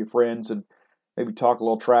talk to your friends and maybe talk a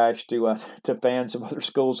little trash to fans of other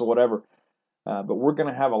schools or whatever. But we're going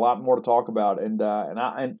to have a lot more to talk about.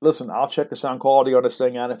 And listen, I'll check the sound quality on this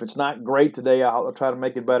thing out. If it's not great today, I'll try to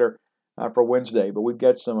make it better for Wednesday. But we've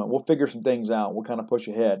got we'll figure some things out. We'll kind of push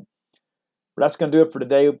ahead. But that's going to do it for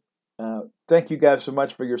today. Thank you guys so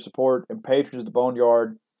much for your support and patronage of the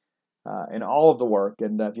Boneyard and all of the work.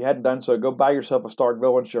 And if you hadn't done so, go buy yourself a Stark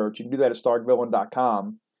Villain shirt. You can do that at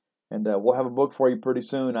starkvillain.com. And we'll have a book for you pretty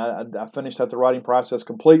soon. I finished out the writing process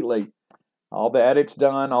completely. All the edits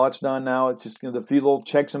done, all that's done now. It's just the few little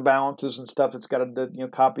checks and balances and stuff that's got to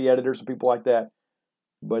copy editors and people like that.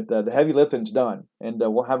 But the heavy lifting's done, and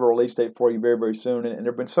we'll have a release date for you very, very soon. And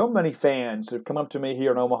there have been so many fans that have come up to me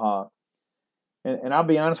here in Omaha, and I'll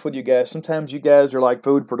be honest with you guys. Sometimes you guys are like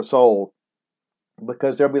food for the soul,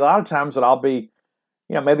 because there'll be a lot of times that I'll be,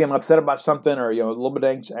 maybe I'm upset about something or a little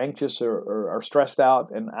bit anxious or stressed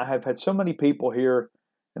out, and I have had so many people here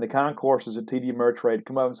in the concourses at TD Ameritrade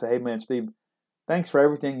come up and say, "Hey, man, Steve, thanks for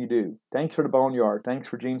everything you do. Thanks for the Boneyard. Thanks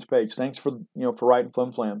for Gene's Page. Thanks for for writing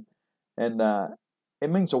Flim Flam." And it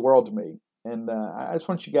means the world to me. And I just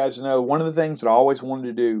want you guys to know one of the things that I always wanted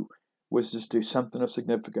to do was just do something of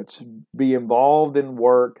significance, be involved in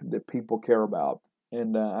work that people care about.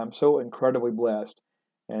 And I'm so incredibly blessed.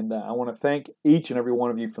 And I want to thank each and every one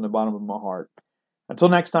of you from the bottom of my heart. Until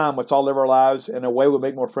next time, let's all live our lives in a way we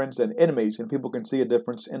make more friends than enemies, and people can see a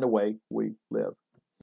difference in the way we live.